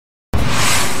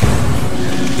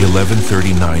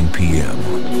11:39 p.m.,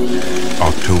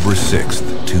 October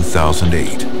 6th,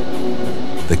 2008.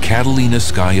 The Catalina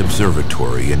Sky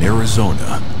Observatory in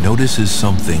Arizona notices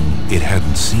something it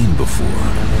hadn't seen before.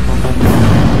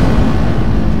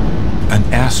 An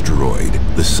asteroid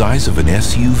the size of an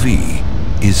SUV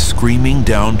is screaming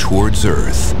down towards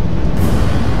Earth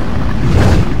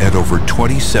at over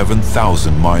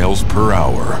 27,000 miles per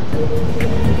hour.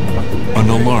 An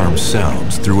alarm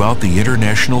sounds throughout the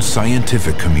international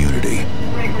scientific community.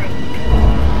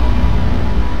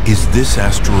 Is this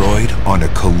asteroid on a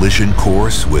collision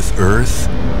course with Earth?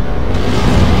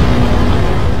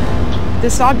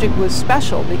 This object was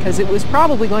special because it was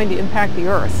probably going to impact the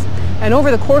Earth. And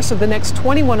over the course of the next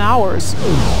 21 hours,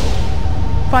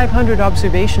 500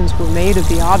 observations were made of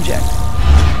the object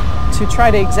to try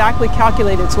to exactly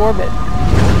calculate its orbit.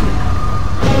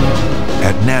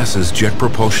 At NASA's Jet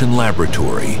Propulsion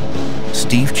Laboratory,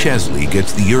 Steve Chesley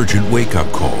gets the urgent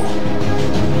wake-up call.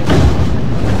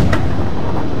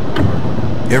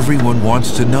 Everyone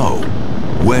wants to know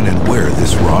when and where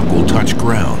this rock will touch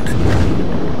ground.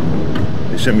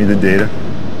 They sent me the data.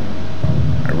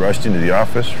 I rushed into the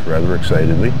office rather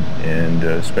excitedly and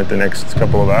spent the next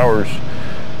couple of hours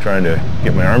trying to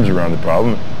get my arms around the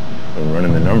problem and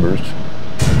running the numbers.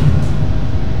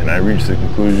 And I reached the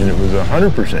conclusion it was a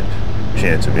 100%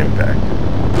 chance of impact.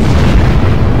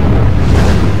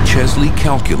 Chesley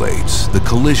calculates the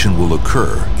collision will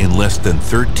occur in less than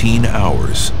 13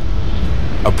 hours.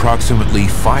 Approximately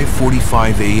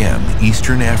 5:45 a.m.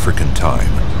 Eastern African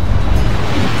Time.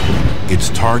 Its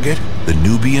target, the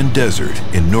Nubian Desert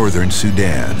in northern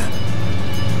Sudan.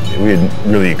 We had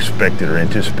really expected or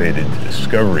anticipated the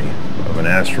discovery of an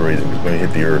asteroid that was going to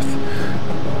hit the Earth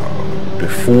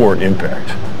before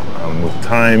impact. With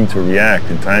time to react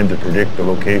and time to predict the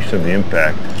location of the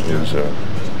impact, it was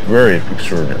very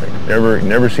extraordinary.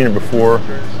 Never seen it before.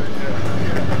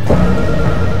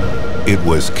 It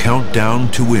was countdown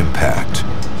to impact.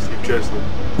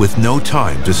 With no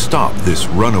time to stop this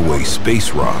runaway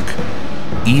space rock,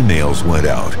 emails went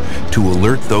out to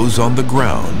alert those on the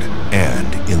ground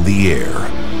and in the air.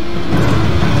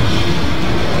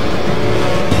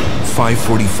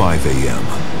 5:45 a.m.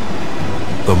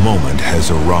 The moment has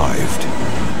arrived.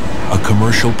 A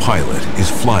commercial pilot is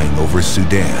flying over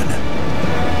Sudan.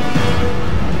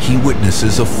 He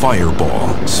witnesses a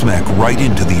fireball smack right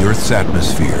into the Earth's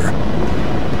atmosphere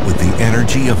with the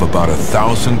energy of about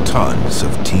 1,000 tons of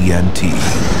TNT.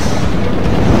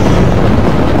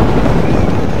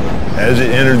 As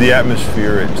it entered the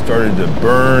atmosphere, it started to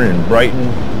burn and brighten.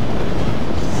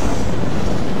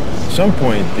 At some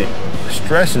point, the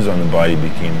stresses on the body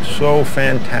became so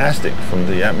fantastic from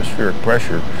the atmospheric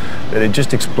pressure that it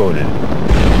just exploded.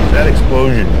 That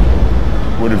explosion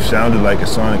would have sounded like a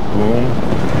sonic boom.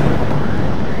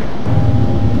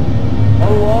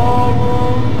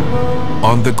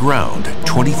 On the ground,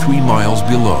 23 miles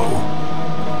below,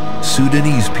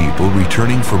 Sudanese people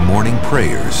returning from morning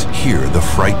prayers hear the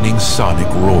frightening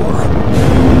sonic roar.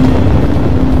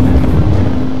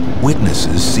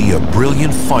 Witnesses see a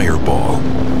brilliant fireball,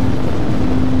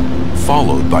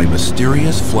 followed by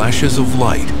mysterious flashes of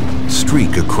light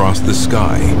streak across the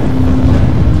sky.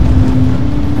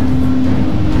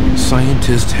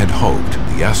 Scientists had hoped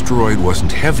the asteroid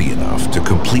wasn't heavy enough to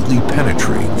completely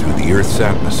penetrate through the Earth's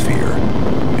atmosphere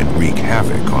and wreak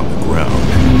havoc on the ground.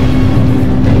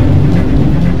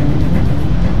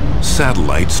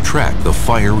 Satellites track the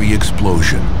fiery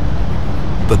explosion,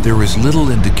 but there is little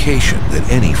indication that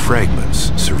any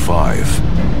fragments survive.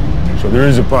 So there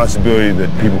is a possibility that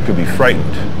people could be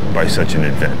frightened by such an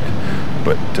event,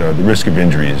 but the risk of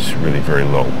injury is really very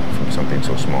low from something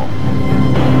so small.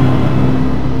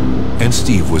 And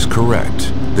Steve was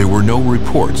correct. There were no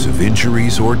reports of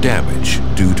injuries or damage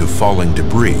due to falling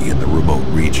debris in the remote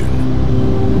region.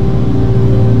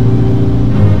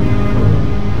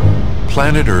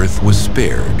 Planet Earth was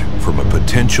spared from a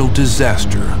potential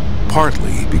disaster,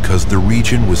 partly because the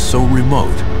region was so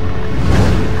remote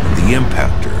and the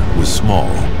impactor was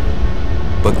small.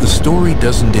 But the story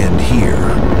doesn't end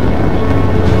here.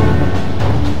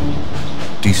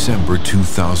 December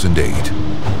 2008.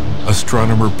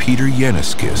 Astronomer Peter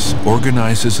Yeniskis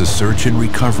organizes a search and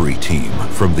recovery team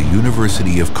from the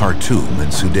University of Khartoum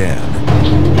in Sudan.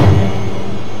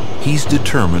 He's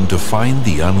determined to find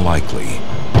the unlikely.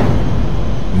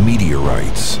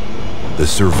 Meteorites, the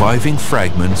surviving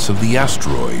fragments of the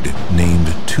asteroid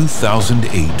named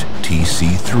 2008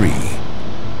 TC3.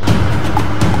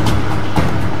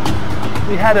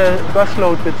 We had a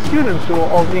busload with students who were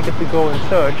all eager to go and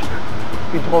search.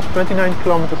 We drove 29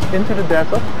 kilometers into the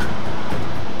desert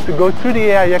to go through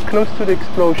the area close to the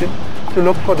explosion to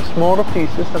look for the smaller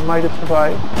pieces that might have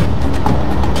survived.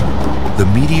 The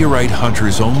meteorite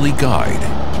hunter's only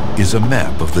guide is a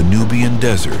map of the Nubian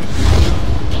desert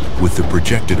with the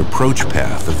projected approach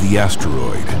path of the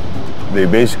asteroid. They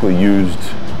basically used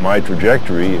my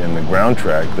trajectory and the ground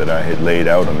track that I had laid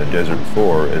out on the desert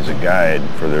floor as a guide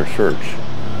for their search.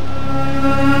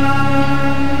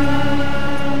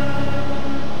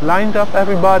 Lined up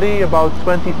everybody about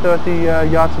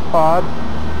 20-30 yards apart,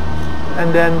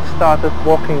 and then started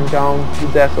walking down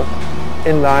the desert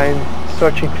in line,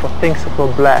 searching for things that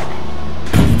were black.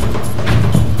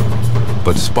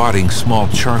 But spotting small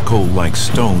charcoal-like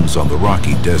stones on the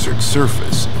rocky desert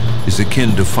surface is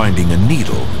akin to finding a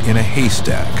needle in a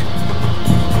haystack.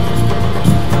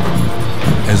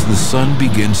 As the sun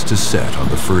begins to set on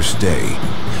the first day,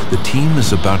 the team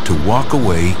is about to walk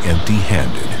away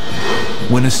empty-handed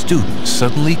when a student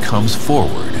suddenly comes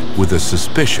forward with a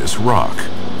suspicious rock.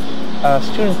 A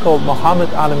student called Mohammed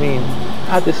Alamin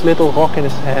had this little rock in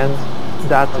his hand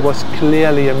that was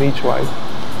clearly a meteorite.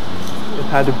 It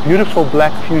had a beautiful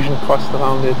black fusion crust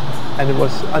around it, and it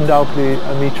was undoubtedly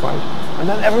a meteorite. And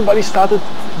then everybody started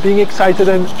being excited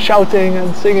and shouting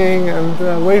and singing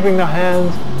and waving their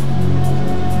hands.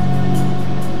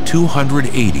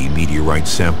 280 meteorite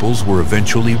samples were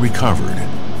eventually recovered,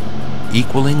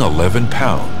 equaling 11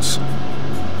 pounds,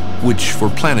 which for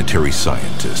planetary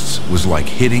scientists was like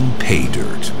hitting pay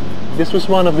dirt. This was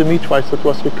one of the meteorites that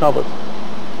was recovered.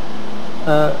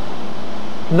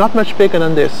 Not much bigger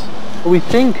than this. We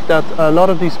think that a lot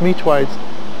of these meteorites,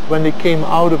 when they came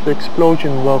out of the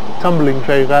explosion, were tumbling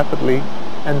very rapidly,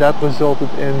 and that resulted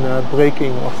in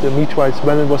breaking of the meteorites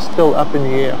when it was still up in the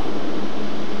air.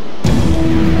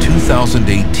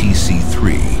 2008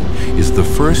 TC3 is the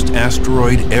first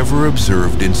asteroid ever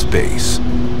observed in space,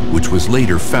 which was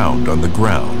later found on the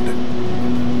ground.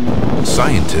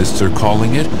 Scientists are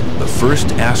calling it the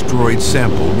first asteroid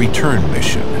sample return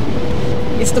mission.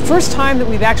 It's the first time that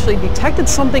we've actually detected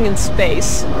something in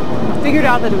space, figured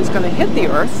out that it was going to hit the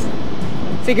Earth,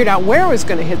 figured out where it was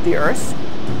going to hit the Earth,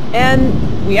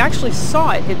 and we actually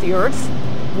saw it hit the Earth.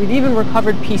 We've even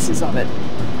recovered pieces of it.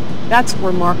 That's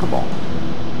remarkable.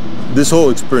 This whole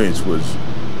experience was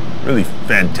really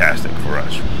fantastic for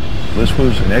us. This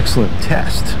was an excellent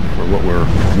test for what we're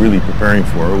really preparing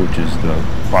for, which is the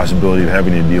possibility of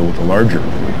having to deal with a larger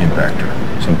impactor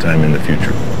sometime in the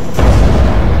future.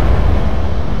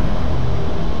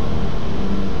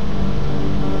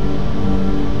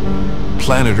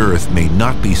 Planet Earth may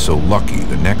not be so lucky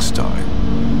the next time.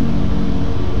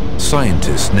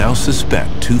 Scientists now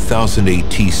suspect 2008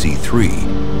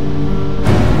 TC3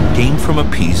 came from a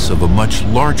piece of a much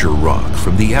larger rock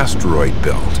from the asteroid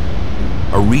belt,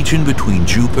 a region between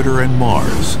Jupiter and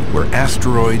Mars where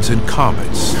asteroids and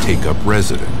comets take up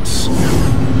residence.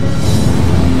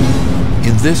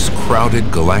 In this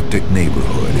crowded galactic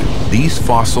neighborhood, these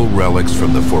fossil relics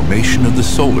from the formation of the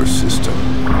solar system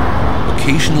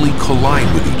occasionally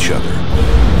collide with each other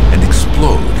and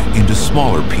explode into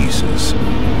smaller pieces.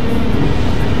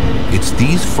 It's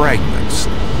these fragments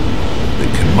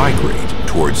that can migrate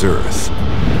towards Earth.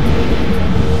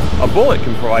 A bullet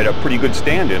can provide a pretty good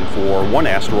stand-in for one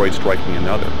asteroid striking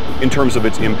another in terms of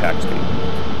its impact speed.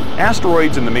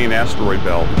 Asteroids in the main asteroid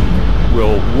belt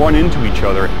will run into each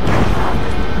other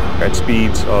at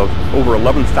speeds of over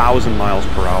 11,000 miles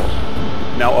per hour.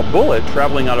 Now, a bullet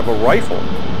traveling out of a rifle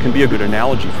can be a good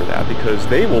analogy for that because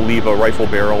they will leave a rifle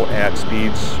barrel at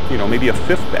speeds, maybe a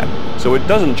fifth that. So it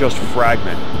doesn't just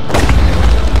fragment.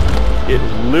 It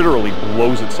literally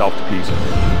blows itself to pieces.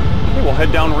 Okay, we'll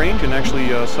head down range and actually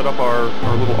set up our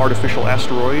little artificial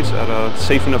asteroids at a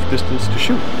safe enough distance to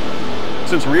shoot.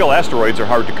 Since real asteroids are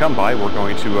hard to come by, we're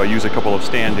going to use a couple of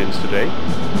stand-ins today.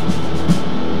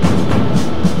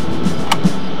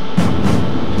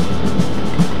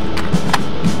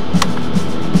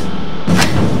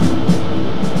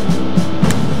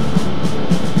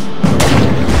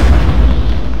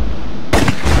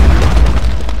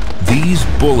 These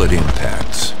bullet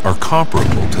impacts are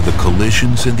comparable to the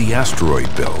collisions in the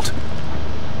asteroid belt.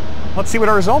 Let's see what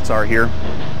our results are here.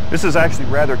 This is actually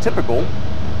rather typical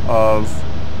of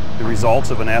the results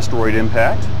of an asteroid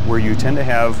impact, where you tend to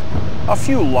have a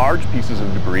few large pieces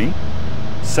of debris,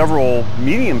 several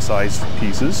medium-sized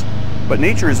pieces, but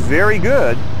nature is very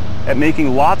good at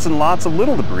making lots and lots of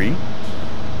little debris.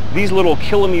 These little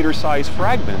kilometer-sized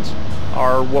fragments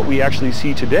are what we actually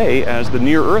see today as the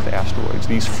near-Earth asteroids,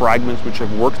 these fragments which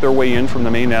have worked their way in from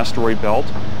the main asteroid belt,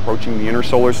 approaching the inner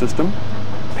solar system,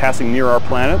 passing near our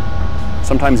planet,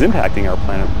 sometimes impacting our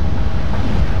planet.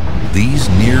 These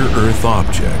near-Earth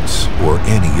objects, or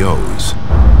NEOs,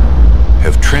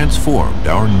 have transformed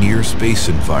our near-space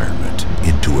environment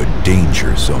into a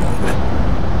danger zone.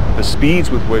 The speeds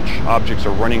with which objects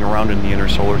are running around in the inner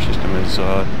solar system is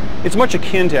it's much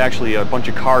akin to actually a bunch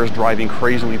of cars driving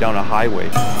crazily down a highway.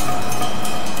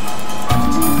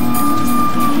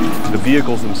 The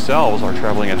vehicles themselves are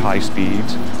traveling at high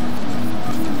speeds.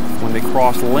 When they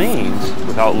cross lanes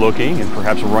without looking and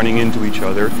perhaps running into each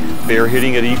other, they are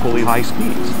hitting at equally high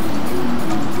speeds.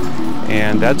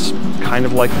 And that's kind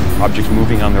of like objects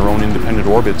moving on their own independent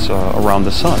orbits around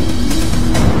the sun.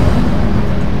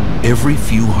 Every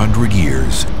few hundred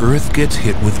years, Earth gets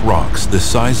hit with rocks the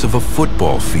size of a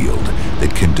football field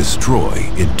that can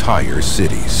destroy entire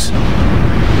cities.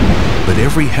 But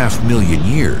every 500,000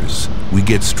 years, we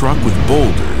get struck with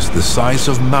boulders the size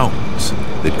of mountains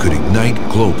that could ignite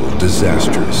global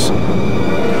disasters.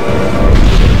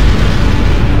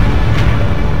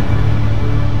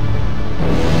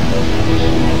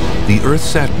 The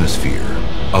Earth's atmosphere,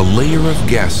 a layer of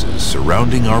gases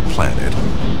surrounding our planet,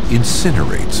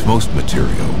 incinerates most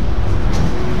material.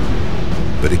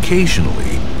 But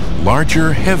occasionally,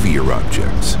 larger, heavier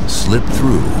objects slip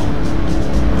through.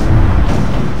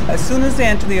 As soon as they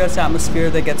enter the Earth's atmosphere,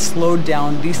 they get slowed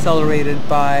down, decelerated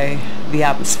by the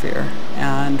atmosphere,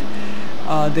 and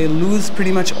they lose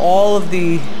pretty much all of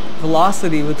the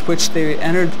velocity with which they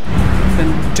entered.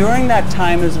 And during that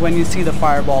time is when you see the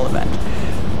fireball event.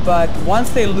 But once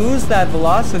they lose that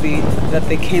velocity that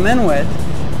they came in with,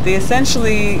 they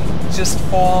essentially just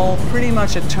fall pretty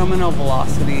much at terminal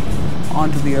velocity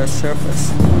onto the Earth's surface.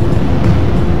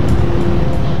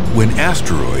 When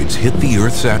asteroids hit the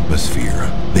Earth's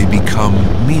atmosphere, they become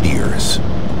meteors,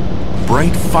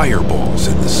 bright fireballs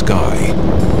in the sky.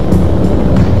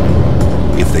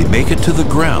 If they make it to the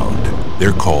ground,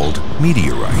 they're called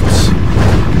meteorites.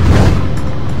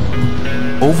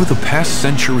 Over the past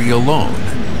century alone,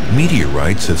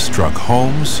 meteorites have struck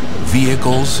homes,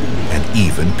 vehicles, and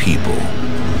even people.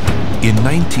 In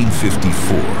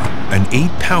 1954, an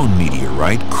 8-pound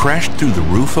meteorite crashed through the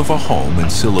roof of a home in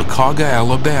Sylacauga,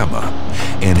 Alabama,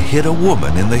 and hit a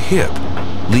woman in the hip,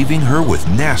 leaving her with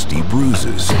nasty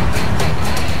bruises.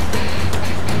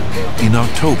 In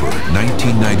October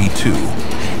 1992,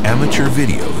 amateur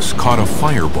videos caught a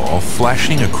fireball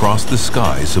flashing across the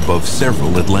skies above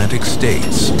several Atlantic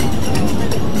states.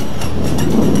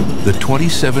 The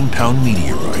 27-pound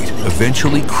meteorite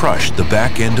eventually crushed the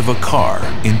back end of a car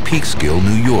in Peekskill,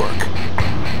 New York.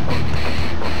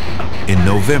 In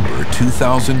November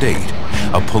 2008,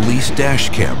 a police dash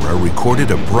camera recorded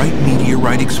a bright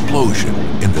meteorite explosion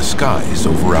in the skies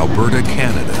over Alberta,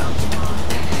 Canada.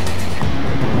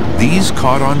 These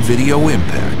caught-on-video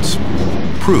impacts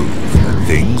prove that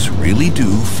things really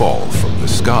do fall from the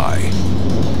sky.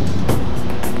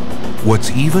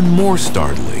 What's even more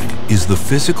startling is the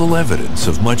physical evidence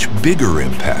of much bigger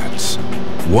impacts,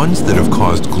 ones that have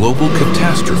caused global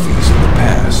catastrophes in the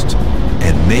past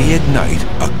and may ignite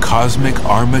a cosmic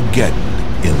Armageddon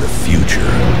in the future.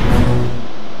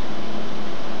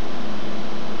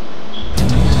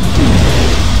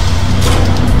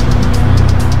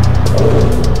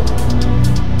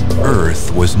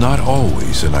 Earth was not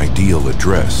always an ideal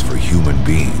address for human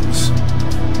beings.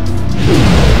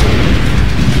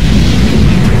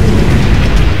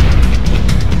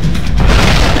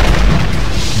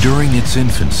 During its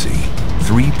infancy,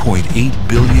 3.8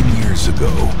 billion years ago,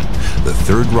 the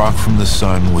third rock from the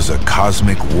sun was a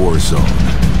cosmic war zone.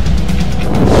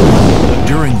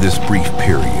 During this brief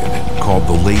period, called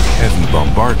the Late Heavy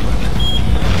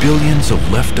Bombardment, billions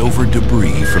of leftover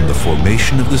debris from the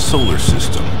formation of the solar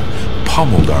system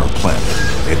pummeled our planet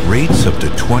at rates up to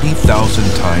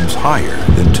 20,000 times higher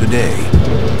than today.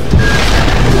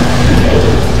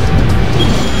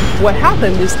 What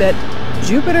happened is that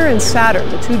Jupiter and Saturn,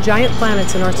 the two giant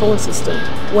planets in our solar system,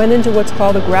 went into what's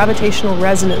called a gravitational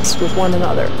resonance with one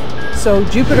another. So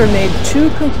Jupiter made 2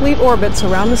 complete orbits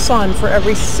around the Sun for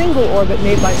every single orbit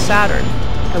made by Saturn.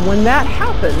 And when that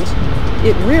happened,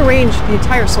 it rearranged the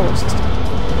entire solar system.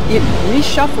 It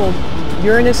reshuffled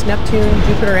Uranus, Neptune,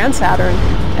 Jupiter, and Saturn,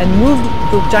 and moved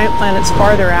the giant planets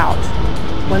farther out.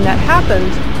 When that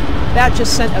happened, that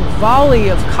just sent a volley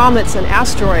of comets and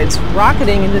asteroids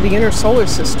rocketing into the inner solar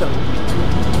system.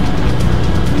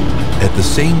 At the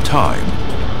same time,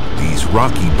 these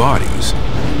rocky bodies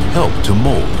helped to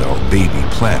mold our baby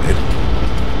planet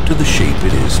to the shape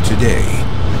it is today.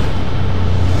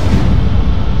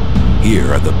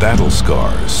 Here are the battle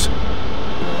scars.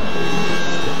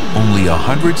 Only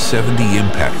 170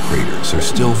 impact craters are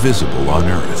still visible on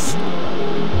Earth.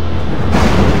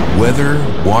 Weather,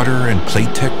 water, and plate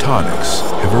tectonics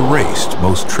have erased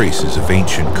most traces of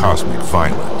ancient cosmic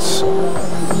violence.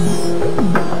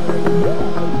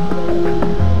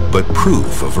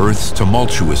 proof of Earth's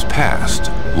tumultuous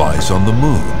past lies on the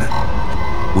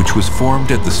Moon, which was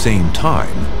formed at the same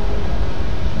time,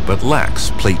 but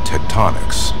lacks plate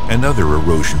tectonics and other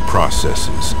erosion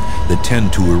processes that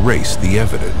tend to erase the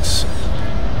evidence.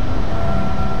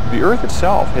 The Earth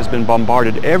itself has been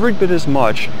bombarded every bit as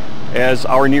much as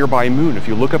our nearby moon. If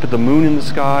you look up at the moon in the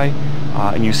sky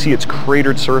and you see its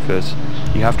cratered surface,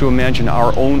 you have to imagine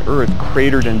our own Earth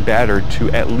cratered and battered to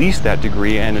at least that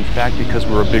degree, and in fact, because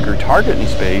we're a bigger target in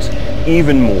space,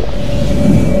 even more.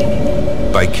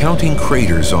 By counting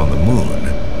craters on the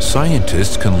moon,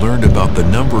 scientists can learn about the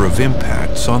number of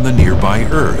impacts on the nearby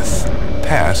Earth,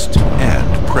 past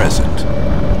and present.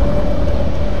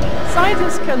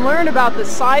 Scientists can learn about the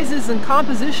sizes and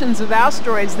compositions of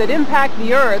asteroids that impact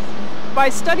the Earth by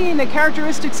studying the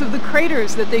characteristics of the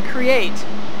craters that they create.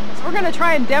 So we're going to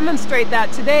try and demonstrate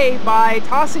that today by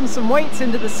tossing some weights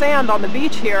into the sand on the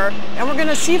beach here, and we're going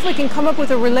to see if we can come up with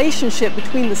a relationship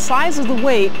between the size of the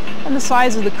weight and the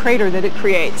size of the crater that it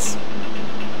creates.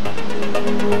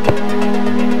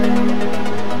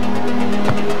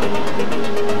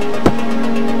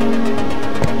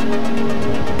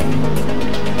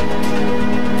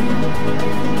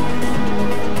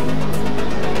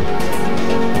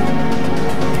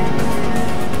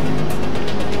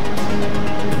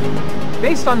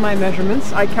 Based on my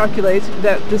measurements, I calculate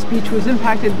that this beach was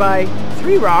impacted by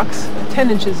 3 rocks 10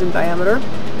 inches in diameter,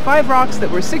 5 rocks that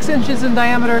were 6 inches in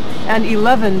diameter, and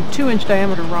 11 2-inch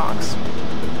diameter rocks.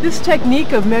 This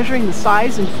technique of measuring the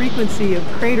size and frequency of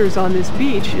craters on this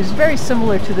beach is very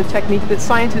similar to the technique that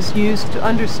scientists use to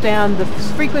understand the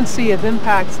frequency of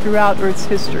impacts throughout Earth's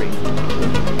history.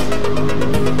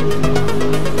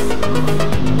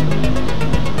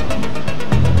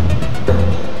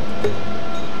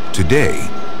 Today,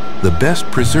 the best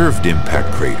preserved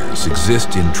impact craters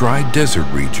exist in dry desert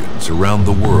regions around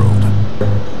the world.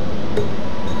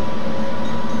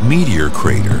 Meteor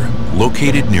Crater,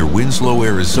 located near Winslow,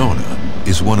 Arizona,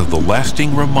 is one of the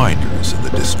lasting reminders of the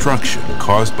destruction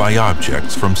caused by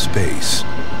objects from space.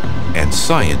 And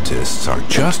scientists are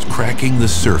just cracking the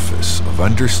surface of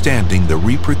understanding the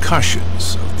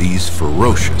repercussions of these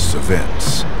ferocious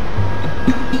events.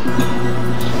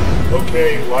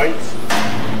 Okay, lights.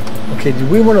 Okay, do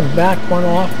we want to back one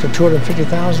off to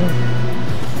 250,000?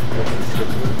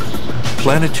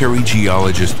 Planetary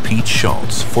geologist Pete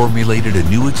Schultz formulated a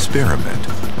new experiment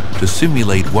to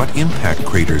simulate what impact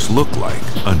craters look like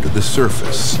under the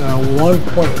surface.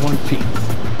 1.1 feet.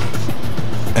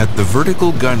 At the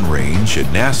vertical gun range at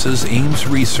NASA's Ames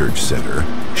Research Center,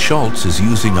 Schultz is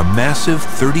using a massive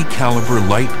 30 caliber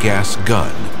light gas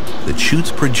gun that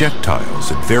shoots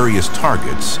projectiles at various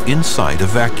targets inside a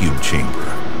vacuum chamber.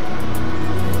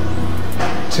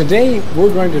 Today,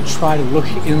 we're going to try to look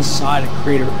inside a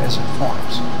crater as it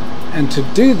forms. And to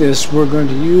do this, we're going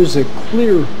to use a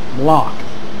clear block.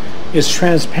 It's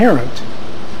transparent,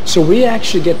 so we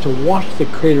actually get to watch the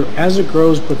crater as it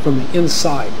grows, but from the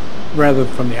inside rather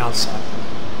than from the outside.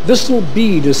 This little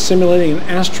bead is simulating an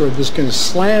asteroid that's going to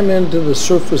slam into the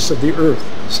surface of the Earth.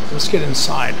 So let's get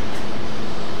inside.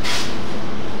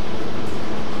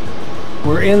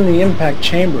 We're in the impact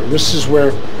chamber. This is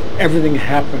where everything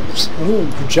happens. A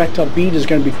little projectile bead is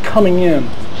going to be coming in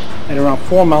at around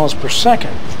 4 miles per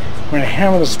second. We're going to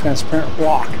hammer this transparent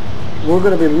rock. We're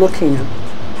going to be looking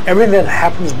at everything that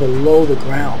happens below the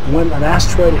ground when an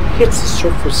asteroid hits the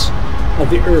surface of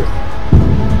the Earth.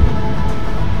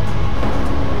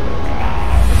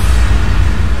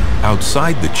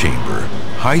 Outside the chamber,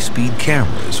 high-speed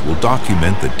cameras will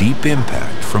document the deep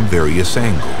impact from various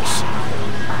angles.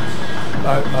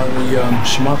 Are the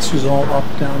Shimatsu's all up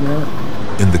down there?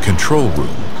 In the control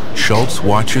room, Schultz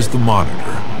watches the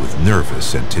monitor with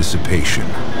nervous anticipation.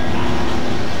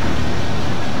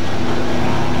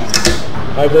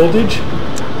 High voltage?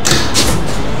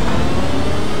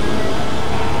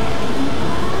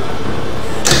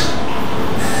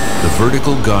 The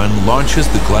vertical gun launches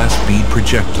the glass bead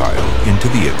projectile into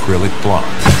the acrylic block.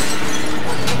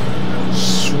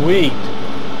 Sweet.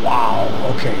 Wow,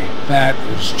 okay, that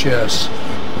is just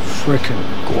frickin'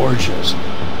 gorgeous.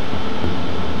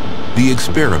 The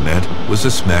experiment was a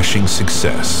smashing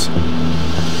success.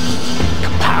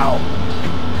 Kapow!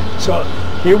 So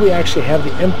here we actually have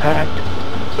the impact,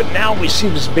 but now we see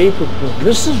this vapor plume.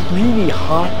 This is really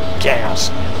hot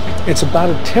gas. It's about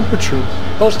a temperature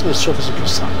close to the surface of the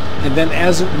sun. And then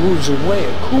as it moves away,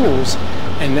 it cools,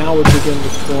 and now we begin to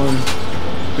form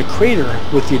the crater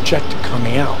with the ejecta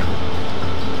coming out.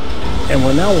 And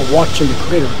now we're watching the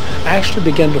crater actually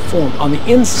begin to form on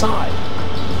the inside.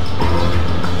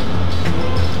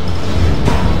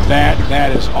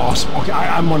 That is awesome. Okay,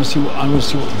 I want to see what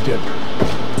we did.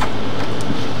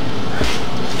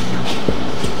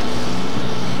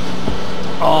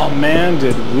 man,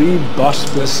 did we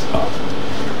bust this up.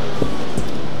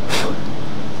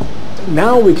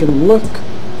 Now we can look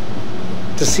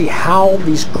to see how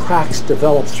these cracks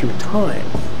develop through time.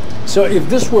 So if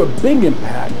this were a big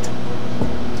impact,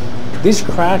 these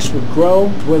cracks would grow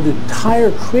where the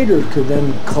entire crater could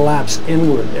then collapse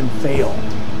inward and fail.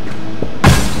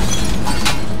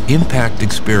 Impact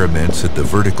experiments at the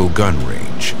Vertical Gun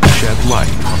Range shed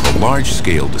light on the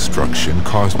large-scale destruction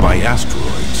caused by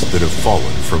asteroids that have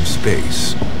fallen from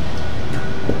space.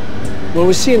 When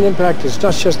we see an impact, it's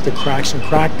not just the cracks and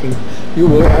cracking. You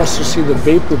will also see the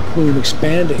vapor plume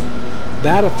expanding.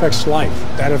 That affects life.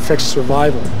 That affects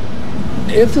survival.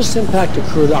 If this impact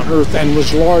occurred on Earth and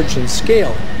was large in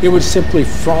scale, it would simply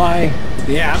fry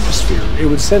the atmosphere. It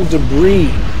would send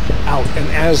debris out, and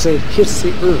as it hits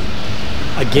the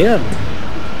Earth, again,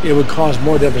 it would cause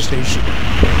more devastation.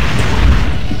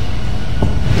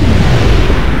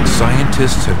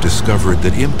 Scientists have discovered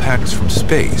that impacts from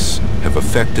space have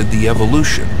affected the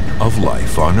evolution of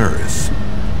life on Earth.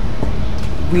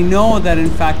 We know that in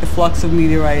fact the flux of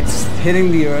meteorites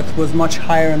hitting the Earth was much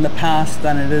higher in the past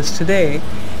than it is today.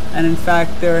 And in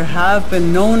fact there have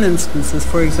been known instances,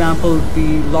 for example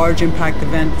the large impact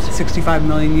event 65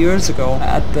 million years ago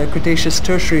at the Cretaceous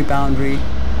Tertiary boundary.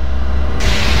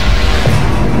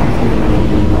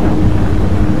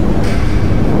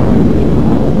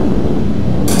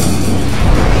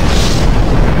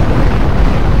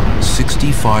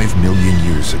 $65 million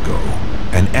years ago,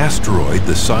 an asteroid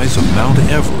the size of Mount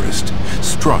Everest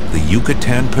struck the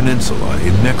Yucatan Peninsula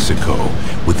in Mexico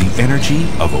with the energy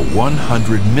of a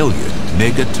 100 million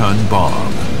megaton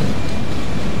bomb.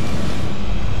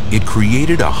 It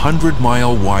created a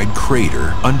 100-mile wide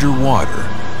crater underwater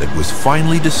that was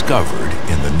finally discovered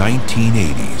in the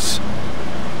 1980s.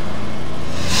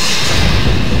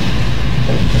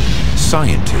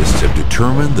 Scientists have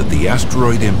determined that the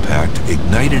asteroid impact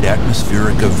ignited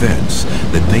atmospheric events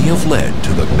that may have led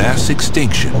to the mass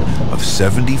extinction of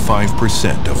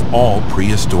 75% of all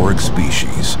prehistoric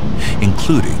species,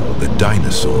 including the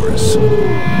dinosaurs.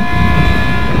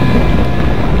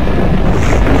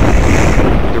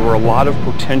 There were a lot of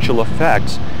potential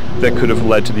effects that could have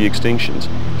led to the extinctions.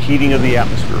 Heating of the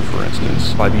atmosphere, for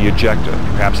instance, by the ejecta,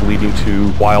 perhaps leading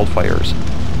to wildfires.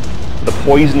 The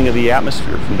poisoning of the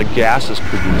atmosphere from the gases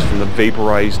produced from the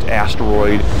vaporized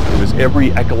asteroid. It was every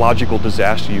ecological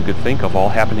disaster you could think of all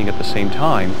happening at the same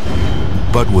time.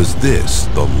 But was this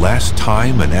the last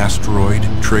time an asteroid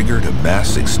triggered a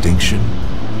mass extinction?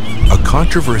 A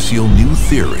controversial new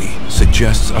theory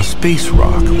suggests a space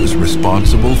rock was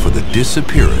responsible for the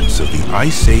disappearance of the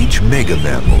Ice Age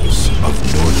megamammals of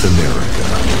North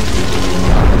America.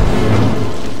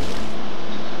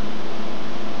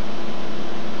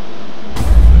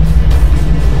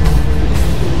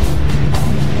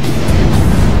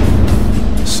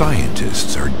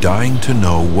 Scientists are dying to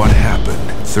know what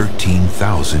happened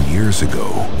 13,000 years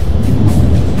ago.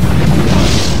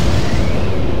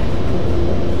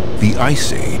 The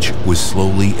Ice Age was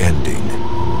slowly ending.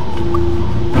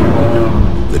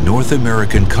 The North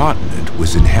American continent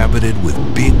was inhabited with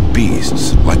big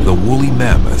beasts like the woolly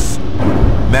mammoth,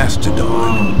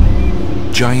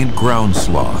 mastodon, giant ground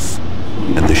sloth,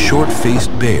 and the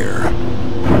short-faced bear.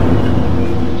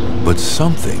 But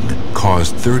something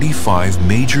caused 35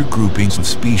 major groupings of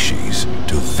species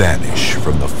to vanish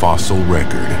from the fossil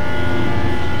record.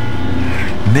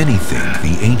 Many think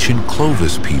the ancient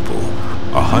Clovis people,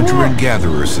 a hunter and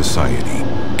gatherer society,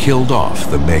 killed off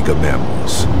the mega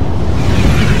mammals.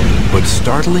 But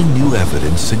startling new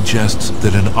evidence suggests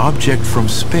that an object from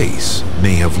space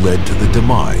may have led to the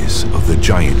demise of the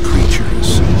giant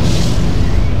creatures.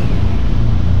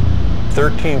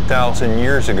 13,000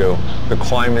 years ago, the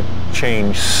climate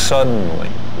changed suddenly,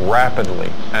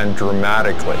 rapidly, and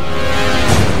dramatically.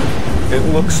 It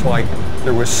looks like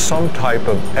there was some type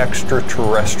of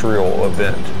extraterrestrial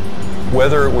event,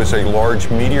 whether it was a large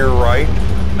meteorite,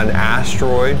 an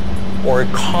asteroid, or a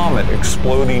comet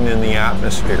exploding in the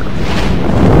atmosphere.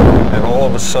 And all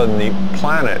of a sudden, the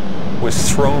planet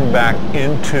was thrown back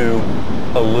into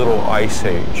a little ice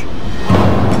age.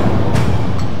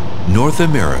 North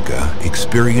America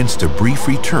experienced a brief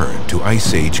return to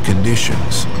Ice Age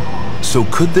conditions. So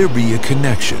could there be a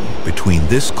connection between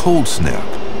this cold snap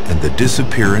and the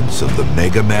disappearance of the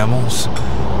mega mammals?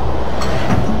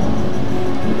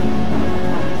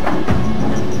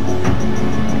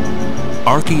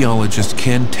 Archaeologist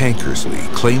Ken Tankersley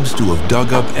claims to have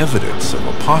dug up evidence of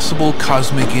a possible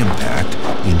cosmic impact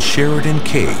in Sheridan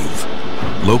Cave,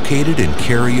 located in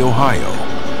Cary, Ohio.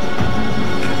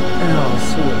 Now, let's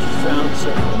see what we found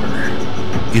so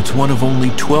far. It's one of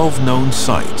only 12 known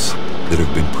sites that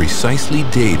have been precisely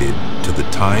dated to the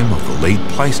time of the late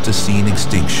Pleistocene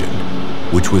extinction,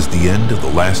 which was the end of the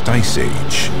last ice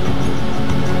age.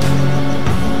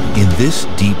 In this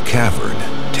deep cavern,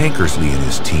 Tankersley and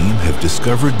his team have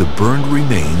discovered the burned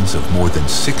remains of more than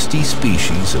 60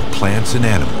 species of plants and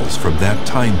animals from that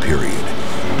time period,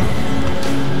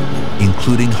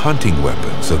 including hunting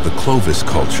weapons of the Clovis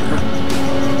culture.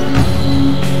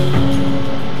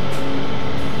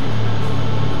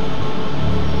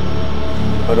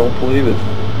 I don't believe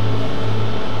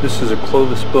it. This is a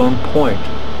Clovis bone point.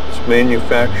 It's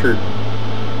manufactured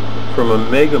from a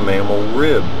mega mammal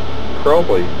rib,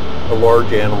 probably a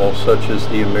large animal such as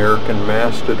the American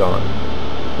mastodon.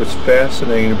 What's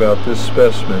fascinating about this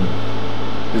specimen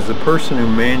is the person who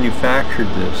manufactured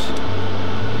this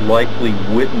likely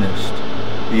witnessed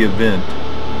the event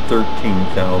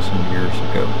 13,000 years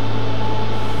ago.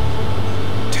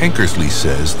 Tankersley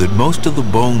says that most of the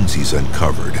bones he's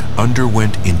uncovered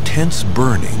underwent intense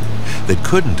burning that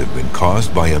couldn't have been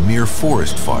caused by a mere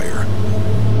forest fire.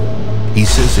 He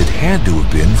says it had to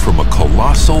have been from a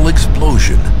colossal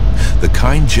explosion, the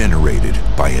kind generated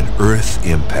by an Earth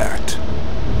impact.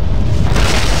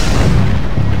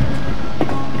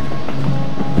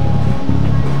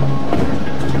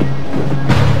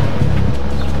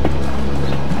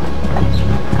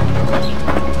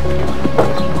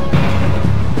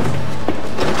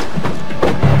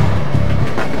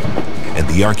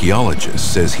 The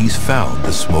archaeologist says he's found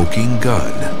the smoking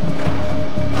gun.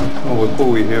 Oh, look what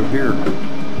we have here.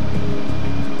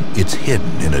 It's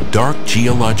hidden in a dark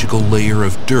geological layer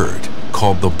of dirt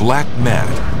called the Black Mat,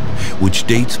 which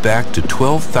dates back to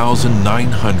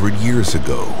 12,900 years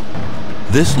ago.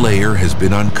 This layer has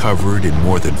been uncovered in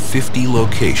more than 50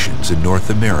 locations in North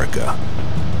America.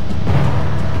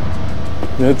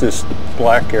 Note this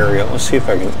black area. Let's see if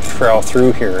I can trowel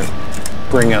through here and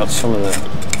bring out some of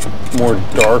the more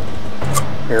dark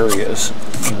areas.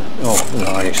 Oh,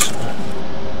 nice.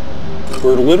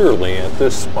 We're literally at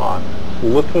this spot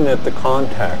looking at the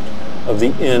contact of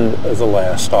the end of the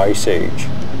last ice age.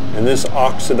 And this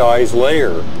oxidized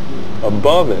layer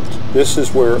above it, this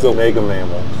is where the mega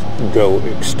mammals go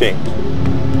extinct.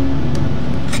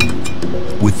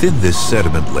 Within this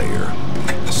sediment layer,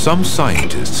 some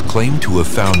scientists claim to have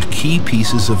found key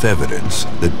pieces of evidence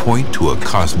that point to a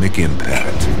cosmic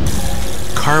impact.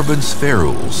 Carbon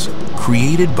spherules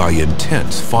created by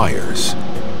intense fires.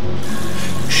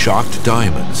 Shocked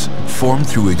diamonds formed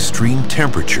through extreme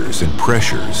temperatures and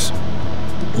pressures.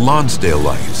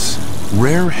 Lonsdale-lites,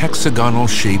 rare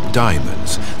hexagonal-shaped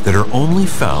diamonds that are only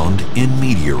found in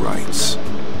meteorites.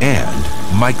 And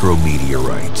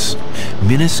micrometeorites,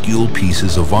 minuscule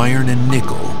pieces of iron and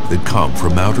nickel that come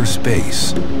from outer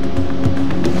space.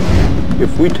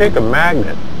 If we take a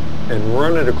magnet and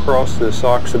run it across this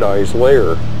oxidized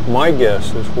layer, my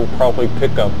guess is we'll probably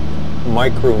pick up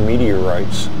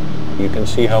micrometeorites. You can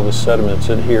see how the sediment's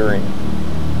adhering.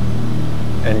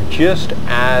 And just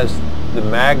as the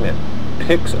magnet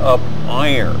picks up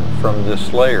iron from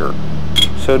this layer,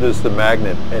 so does the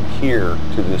magnet adhere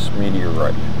to this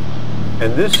meteorite.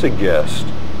 And this suggests,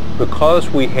 because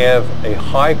we have a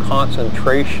high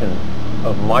concentration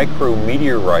of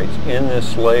micrometeorites in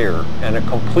this layer and a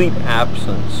complete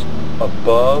absence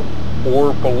above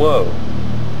or below,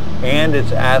 and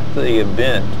it's at the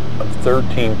event of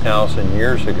 13,000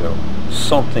 years ago,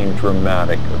 something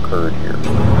dramatic occurred here.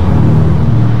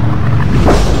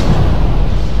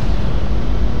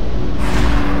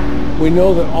 We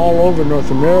know that all over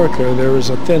North America there is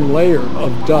a thin layer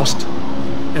of dust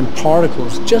and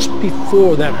particles just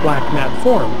before that black mat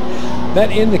formed. That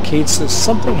indicates that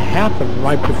something happened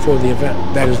right before the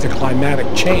event, that is the climatic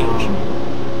change.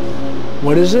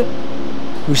 What is it?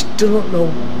 We still don't know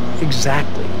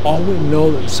exactly. All we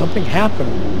know that something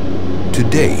happened. To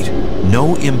date,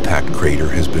 no impact crater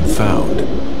has been found.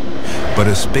 But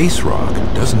a space rock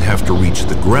doesn't have to reach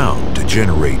the ground to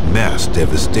generate mass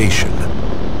devastation.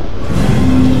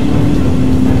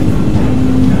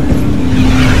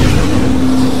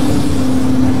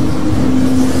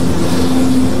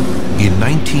 In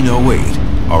 1908,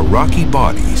 a rocky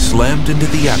body slammed into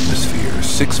the atmosphere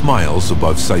 6 miles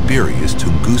above Siberia's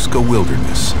Tunguska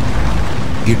wilderness.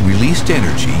 It released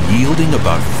energy yielding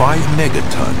about 5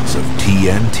 megatons of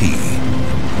TNT.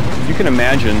 You can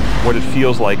imagine what it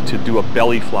feels like to do a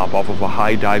belly flop off of a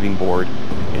high diving board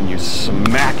and you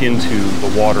smack into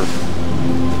the water.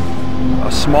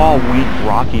 A small, weak,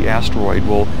 rocky asteroid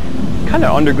will kind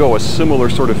of undergo a similar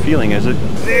sort of feeling as it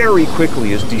very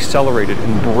quickly is decelerated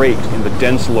and braked in the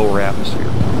dense lower atmosphere.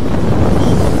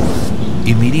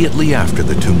 Immediately after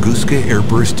the Tunguska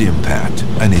airburst impact,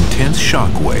 an intense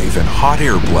shock wave and hot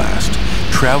air blast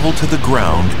traveled to the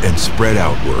ground and spread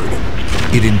outward.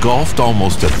 It engulfed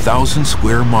almost 1,000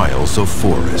 square miles of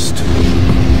forest.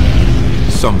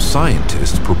 Some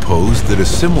scientists propose that a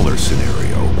similar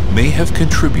scenario may have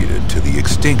contributed to the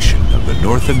extinction of the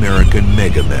North American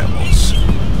megamammals.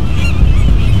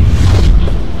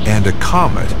 And a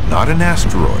comet, not an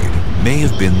asteroid, may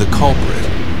have been the culprit.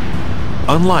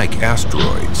 Unlike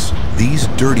asteroids, these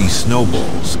dirty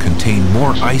snowballs contain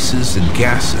more ices and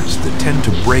gases that tend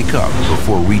to break up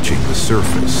before reaching the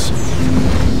surface.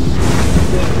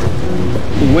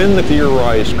 When the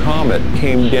theorized comet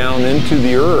came down into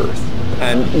the Earth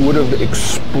and would have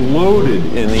exploded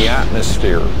in the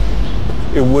atmosphere,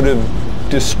 it would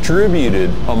have distributed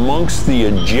amongst the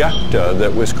ejecta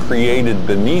that was created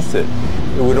beneath it.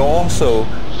 It would also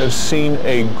have seen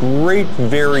a great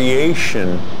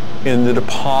variation in the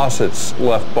deposits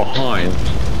left behind.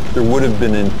 There would have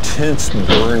been intense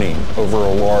burning over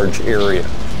a large area.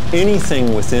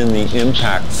 Anything within the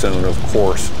impact zone, of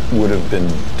course, would have been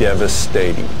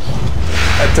devastating.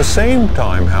 At the same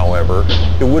time, however,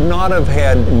 it would not have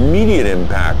had immediate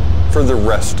impact for the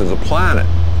rest of the planet,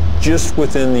 just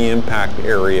within the impact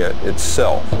area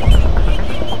itself.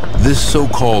 This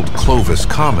so-called Clovis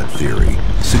comet theory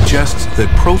suggests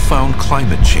that profound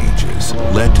climate changes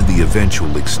led to the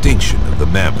eventual extinction of the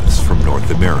mammoths from North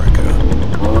America.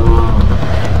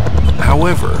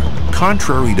 However,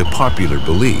 contrary to popular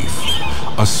belief,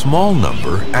 a small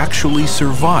number actually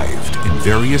survived in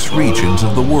various regions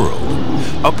of the world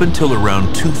up until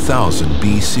around 2000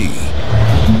 BC.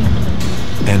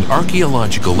 And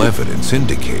archaeological evidence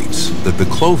indicates that the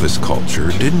Clovis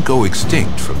culture didn't go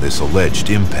extinct from this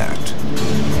alleged impact.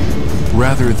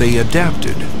 Rather, they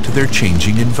adapted to their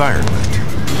changing environment.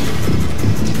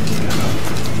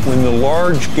 When the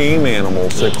large game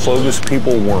animals that Clovis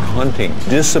people were hunting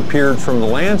disappeared from the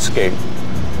landscape,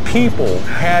 people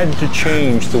had to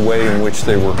change the way in which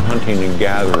they were hunting and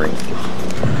gathering.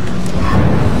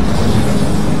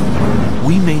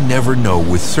 We may never know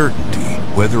with certainty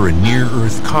whether a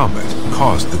near-Earth comet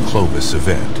caused the Clovis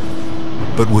event.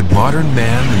 But would modern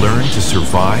man learn to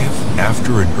survive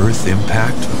after an Earth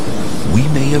impact? We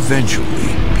may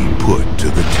eventually be put to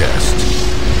the test.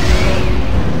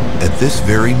 At this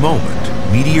very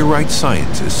moment, meteorite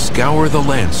scientists scour the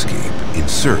landscape in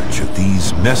search of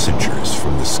these messengers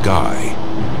from the sky.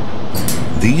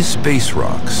 These space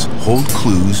rocks hold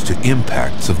clues to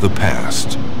impacts of the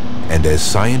past, and as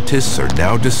scientists are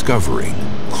now discovering,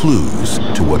 clues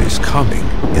to what is coming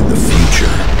in the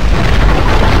future.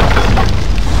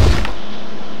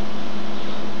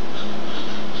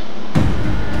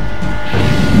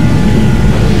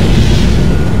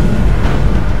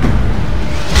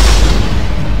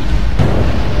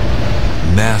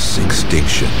 Mass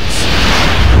extinctions,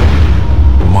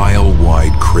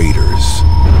 mile-wide craters,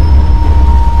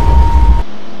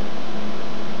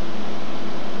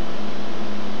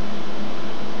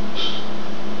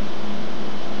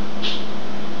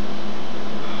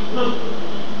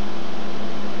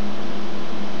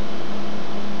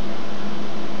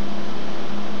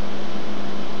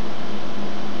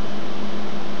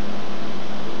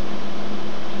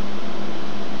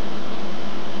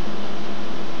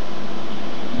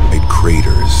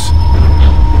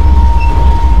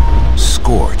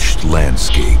 scorched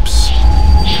landscapes,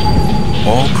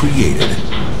 all created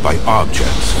by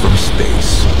objects from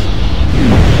space.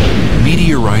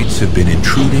 Meteorites have been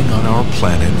intruding on our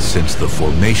planet since the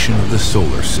formation of the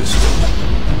solar system.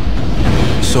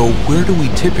 So where do we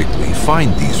typically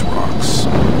find these rocks?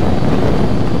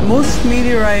 Most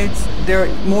meteorites,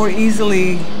 they're more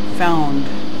easily found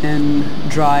in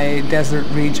dry desert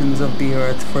regions of the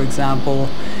Earth. For example,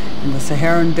 in the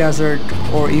Saharan desert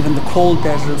or even the cold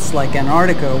deserts like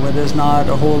Antarctica, where there's not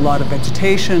a whole lot of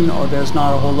vegetation or there's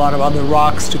not a whole lot of other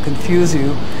rocks to confuse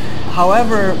you.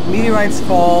 However, meteorites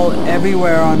fall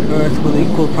everywhere on Earth with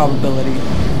equal probability.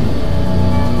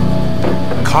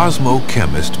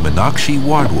 Cosmochemist Meenakshi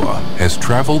Wadhwa has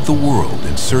traveled the world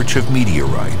in search of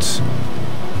meteorites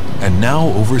and now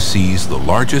oversees the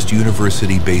largest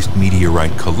university-based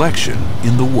meteorite collection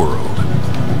in the world.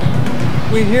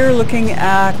 We're here looking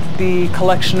at the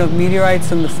collection of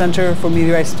meteorites in the Center for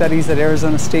Meteorite Studies at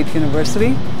Arizona State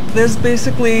University. There's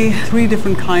basically 3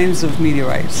 different kinds of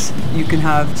meteorites. You can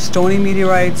have stony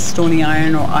meteorites, stony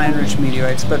iron, or iron-rich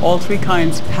meteorites, but all 3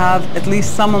 kinds have at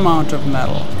least some amount of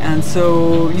metal. And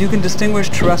so you can distinguish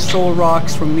terrestrial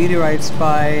rocks from meteorites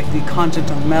by the content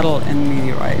of metal in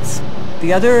meteorites.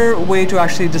 The other way to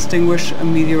actually distinguish a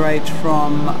meteorite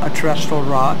from a terrestrial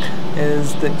rock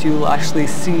is that you'll actually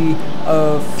see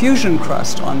a fusion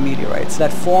crust on meteorites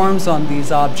that forms on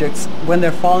these objects when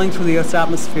they're falling through the Earth's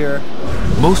atmosphere.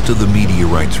 Most of the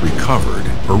meteorites recovered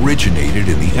originated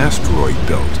in the asteroid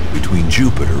belt between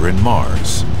Jupiter and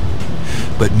Mars.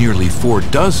 But nearly 4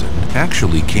 dozen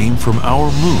actually came from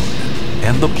our moon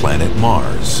and the planet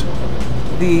Mars.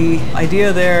 The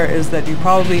idea there is that you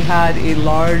probably had a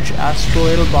large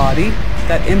asteroidal body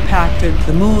that impacted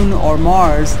the moon or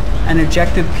Mars and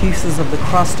ejected pieces of the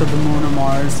crust of the moon or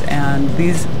Mars, and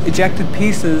these ejected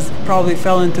pieces probably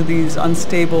fell into these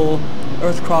unstable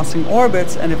Earth-crossing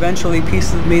orbits, and eventually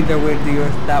pieces made their way to the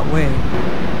Earth that way.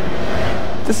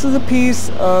 This is a piece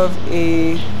of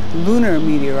a lunar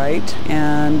meteorite,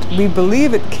 and we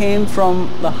believe it came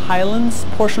from the Highlands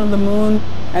portion of the moon.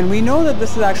 And we know that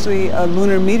this is actually a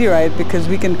lunar meteorite because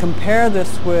we can compare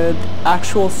this with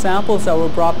actual samples that were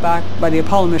brought back by the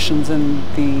Apollo missions in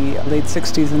the late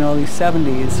 60s and early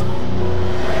 70s.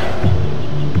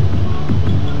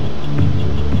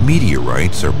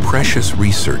 Meteorites are precious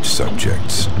research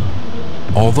subjects.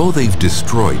 Although they've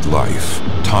destroyed life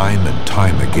time and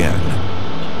time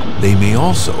again, they may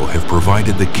also have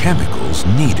provided the chemicals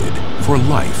needed for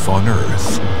life on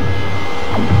Earth.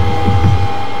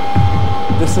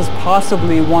 This is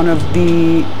possibly one of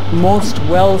the most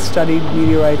well-studied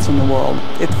meteorites in the world.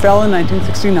 It fell in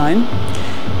 1969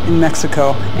 in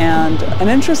Mexico. And an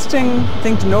interesting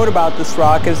thing to note about this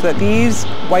rock is that these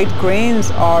white grains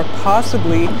are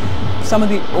possibly some of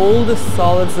the oldest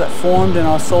solids that formed in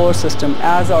our solar system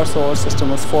as our solar system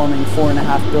was forming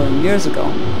 4.5 billion years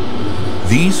ago.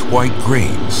 These white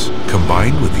grains,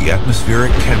 combined with the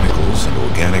atmospheric chemicals and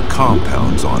organic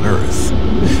compounds on Earth,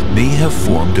 may have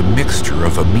formed a mixture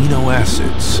of amino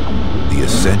acids, the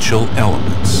essential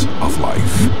elements of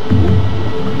life.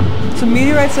 So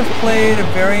meteorites have played a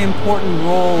very important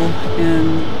role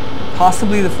in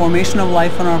possibly the formation of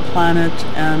life on our planet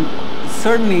and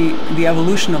certainly the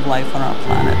evolution of life on our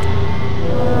planet.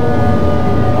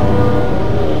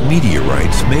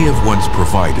 Meteorites may have once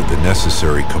provided the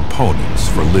necessary components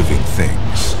for living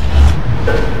things,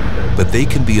 but they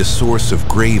can be a source of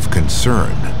grave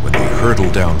concern when they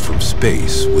hurtle down from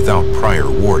space without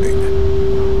prior warning.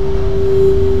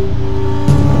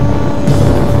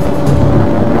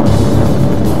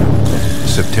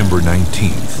 September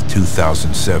 19th,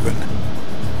 2007.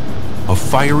 A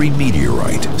fiery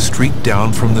meteorite streaked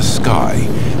down from the sky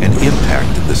and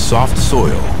impacted the soft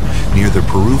soil near the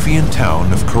Peruvian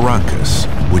town of Caracas,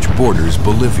 which borders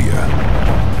Bolivia.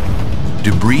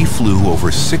 Debris flew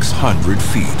over 600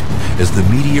 feet as the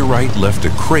meteorite left a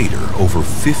crater over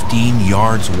 15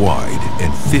 yards wide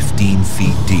and 15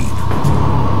 feet deep.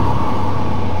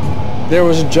 There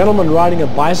was a gentleman riding a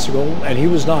bicycle and he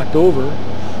was knocked over.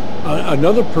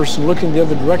 Another person looking the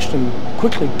other direction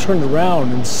quickly turned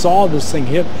around and saw this thing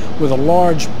hit with a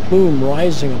large plume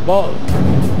rising above.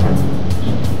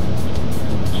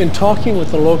 In talking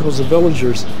with the locals, the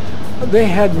villagers, they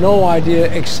had no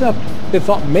idea except they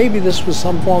thought maybe this was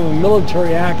some form of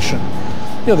military action.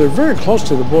 You know, they're very close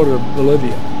to the border of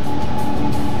Bolivia.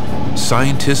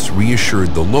 Scientists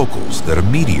reassured the locals that a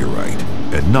meteorite,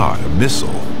 and not a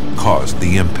missile, caused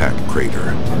the impact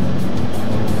crater.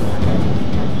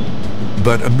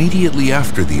 But immediately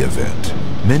after the event,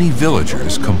 many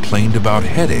villagers complained about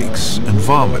headaches and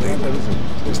vomiting.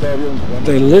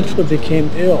 They literally became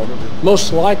ill,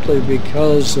 most likely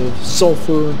because of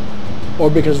sulfur or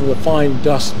because of the fine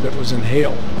dust that was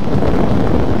inhaled.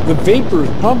 The vapors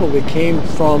probably came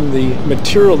from the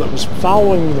material that was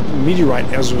following the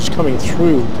meteorite as it was coming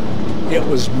through. It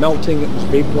was melting, it was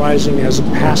vaporizing as it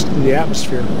passed through the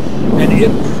atmosphere, and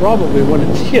it probably, when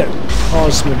it hit,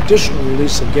 caused some additional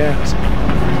release of gas.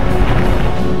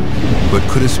 But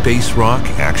could a space rock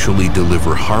actually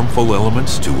deliver harmful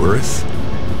elements to Earth?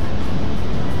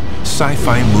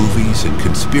 Sci-fi movies and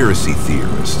conspiracy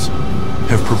theorists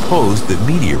have proposed that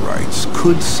meteorites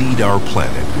could seed our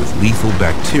planet with lethal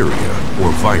bacteria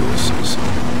or viruses.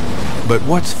 But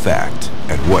what's fact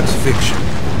and what's fiction?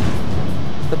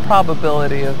 The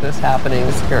probability of this happening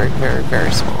is very, very,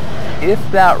 very small. If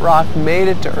that rock made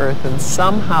it to Earth and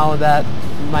somehow that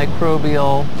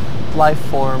microbial life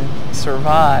form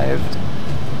survived,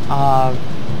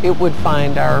 it would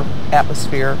find our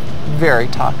atmosphere very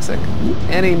toxic.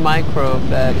 Any microbe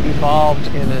that evolved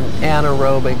in an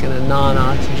anaerobic, in a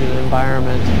non-oxygen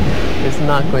environment is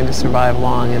not going to survive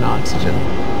long in oxygen.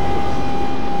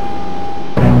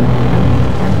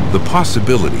 The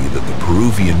possibility that the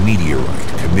Peruvian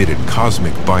meteorite committed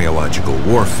cosmic biological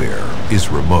warfare is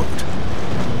remote.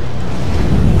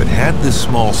 But had this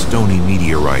small stony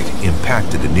meteorite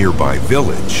impacted a nearby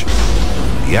village,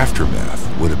 the aftermath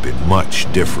would have been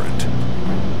much different.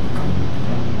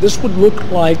 This would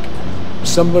look like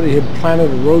somebody had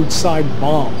planted a roadside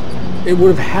bomb. It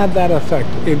would have had that effect.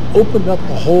 It opened up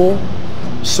a hole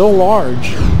so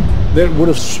large that it would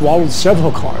have swallowed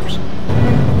several cars.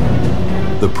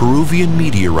 The Peruvian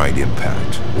meteorite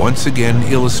impact once again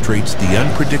illustrates the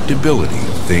unpredictability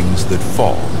of things that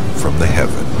fall from the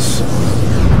heavens.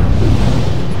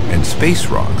 And space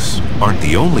rocks aren't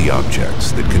the only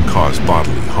objects that can cause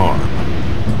bodily harm.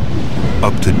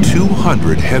 Up to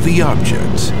 200 heavy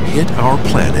objects hit our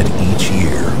planet each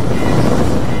year.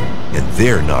 And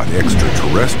they're not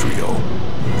extraterrestrial,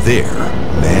 they're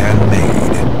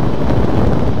man-made.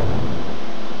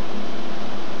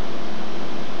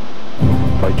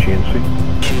 By GNC.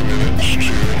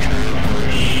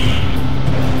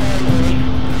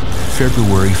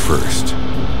 February 1st,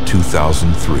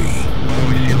 2003.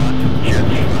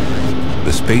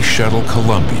 The Space Shuttle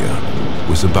Columbia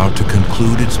was about to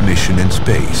conclude its mission in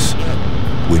space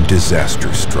when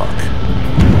disaster struck.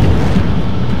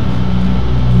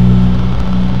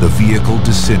 The vehicle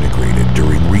disintegrated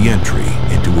during re-entry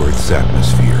into Earth's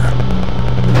atmosphere.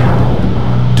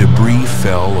 Debris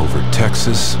fell over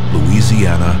Texas,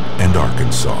 Louisiana, and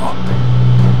Arkansas.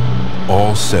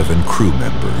 All 7 crew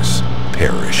members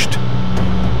perished.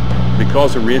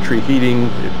 Because of reentry heating,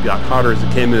 it got hotter as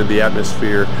it came into the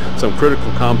atmosphere. Some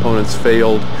critical components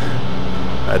failed.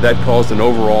 That caused an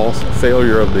overall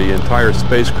failure of the entire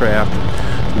spacecraft,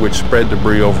 which spread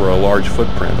debris over a large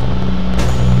footprint.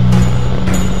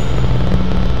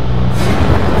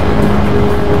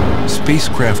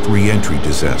 Spacecraft re-entry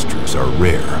disasters are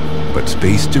rare, but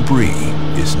space debris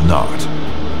is not.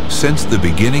 Since the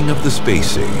beginning of the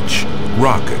space age,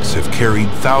 rockets have carried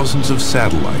thousands of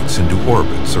satellites into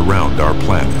orbits around our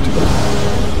planet.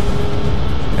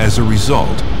 As a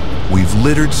result, we've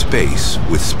littered space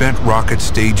with spent rocket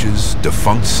stages,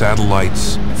 defunct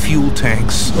satellites, fuel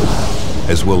tanks,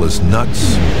 as well as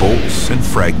nuts, bolts, and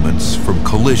fragments from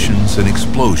collisions and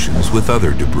explosions with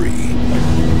other debris.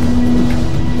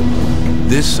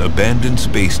 This abandoned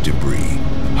space debris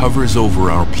hovers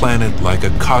over our planet like a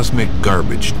cosmic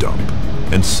garbage dump,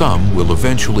 and some will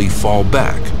eventually fall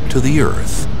back to the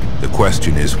Earth. The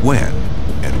question is when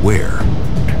and where.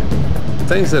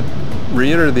 Things that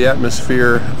re-enter the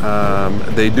atmosphere,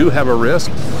 they do have a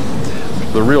risk.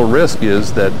 The real risk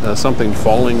is that something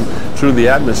falling through the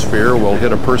atmosphere will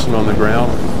hit a person on the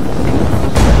ground.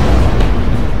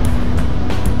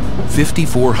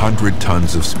 5,400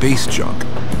 tons of space junk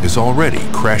has already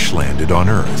crash-landed on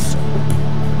Earth.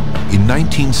 In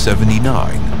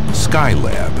 1979,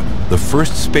 Skylab, the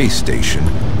first space station,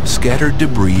 scattered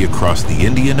debris across the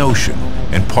Indian Ocean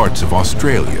and parts of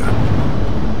Australia.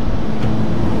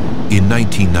 In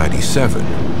 1997,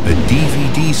 a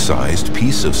DVD-sized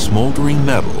piece of smoldering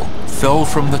metal fell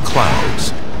from the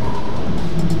clouds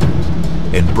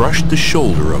and brushed the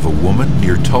shoulder of a woman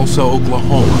near Tulsa,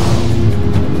 Oklahoma.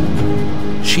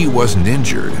 She wasn't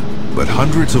injured, but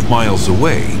hundreds of miles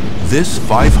away, this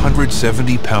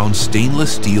 570-pound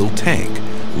stainless steel tank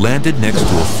landed next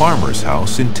to a farmer's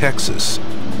house in Texas.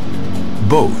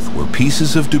 Both were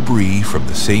pieces of debris from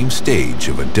the same stage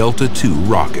of a Delta II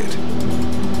rocket.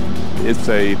 It's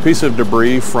a piece of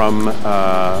debris from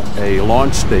a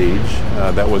launch stage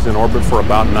that was in orbit for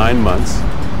about 9 months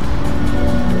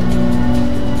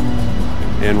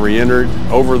and re-entered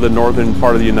over the northern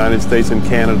part of the United States and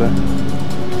Canada.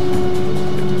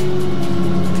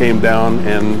 Came down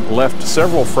and left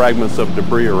several fragments of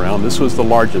debris around. This was the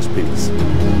largest piece.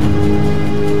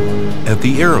 At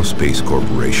the Aerospace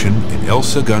Corporation in El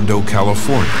Segundo,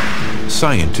 California,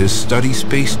 scientists study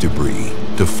space debris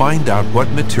to find out what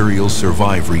materials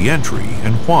survive re-entry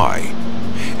and why,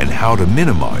 and how to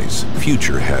minimize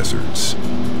future hazards.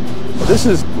 This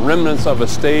is remnants of a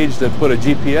stage that put a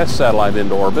GPS satellite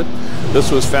into orbit.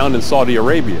 This was found in Saudi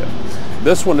Arabia.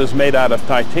 This one is made out of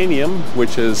titanium,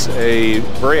 which is a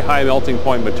very high melting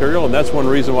point material, and that's one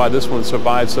reason why this one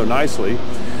survived so nicely.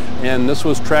 And this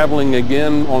was traveling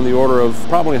again on the order of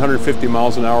probably 150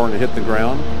 miles an hour when it hit the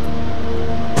ground.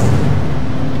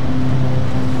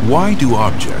 Why do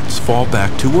objects fall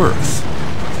back to Earth?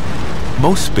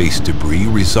 Most space debris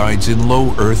resides in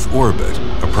low Earth orbit,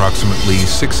 approximately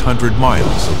 600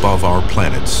 miles above our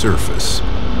planet's surface.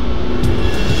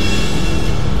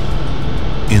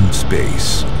 In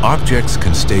space, objects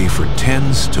can stay for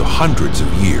tens to hundreds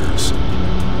of years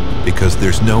because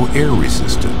there's no air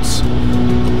resistance.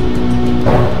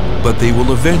 But they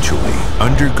will eventually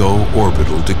undergo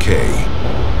orbital decay.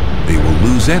 They will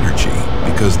lose energy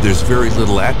because there's very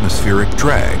little atmospheric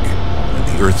drag, and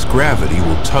the Earth's gravity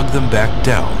will tug them back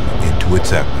down into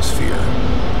its atmosphere.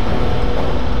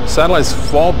 Satellites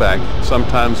fall back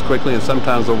sometimes quickly and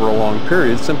sometimes over a long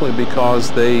period simply because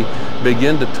they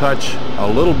begin to touch a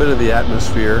little bit of the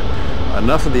atmosphere,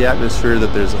 enough of the atmosphere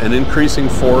that there's an increasing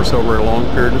force over a long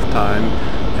period of time,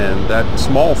 and that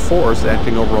small force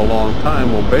acting over a long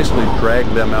time will basically drag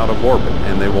them out of orbit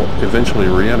and they will eventually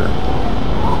re-enter.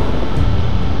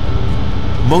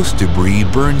 Most debris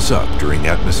burns up during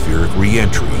atmospheric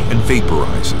re-entry and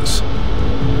vaporizes.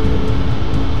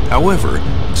 However,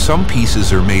 some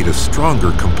pieces are made of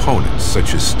stronger components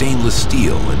such as stainless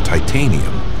steel and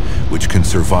titanium, which can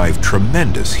survive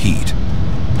tremendous heat.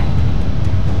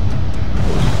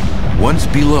 Once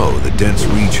below the dense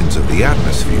regions of the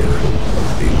atmosphere,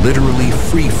 they literally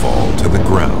free fall to the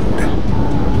ground.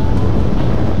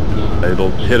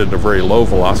 It'll hit at a very low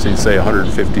velocity, say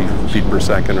 150 feet per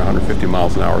second or 150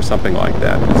 miles an hour, something like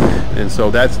that. And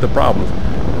so that's the problem.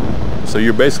 So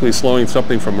you're basically slowing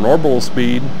something from an orbital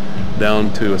speed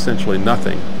down to essentially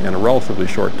nothing in a relatively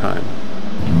short time.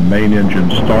 Main engine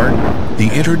start. The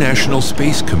international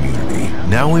space community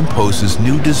now imposes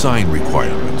new design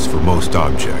requirements for most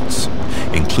objects,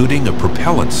 including a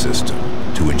propellant system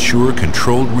to ensure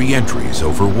controlled re-entries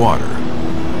over water.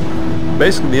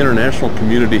 Basically, the international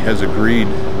community has agreed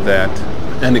that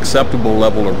an acceptable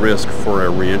level of risk for a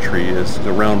re-entry is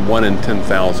around 1 in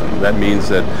 10,000. That means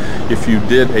that if you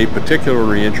did a particular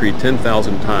re-entry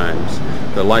 10,000 times,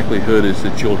 the likelihood is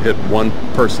that you'll hit one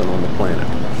person on the planet.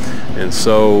 And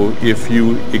so if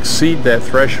you exceed that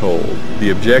threshold,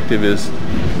 the objective is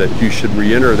that you should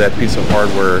re-enter that piece of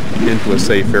hardware into a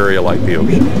safe area like the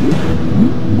ocean.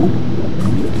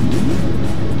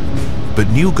 But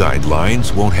new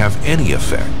guidelines won't have any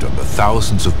effect on the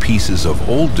thousands of pieces of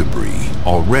old debris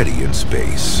already in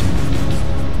space.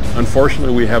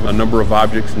 Unfortunately, we have a number of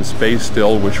objects in space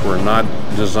still which were not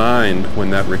designed when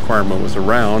that requirement was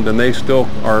around, and they still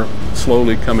are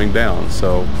slowly coming down.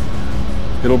 So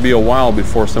it'll be a while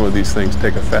before some of these things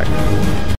take effect.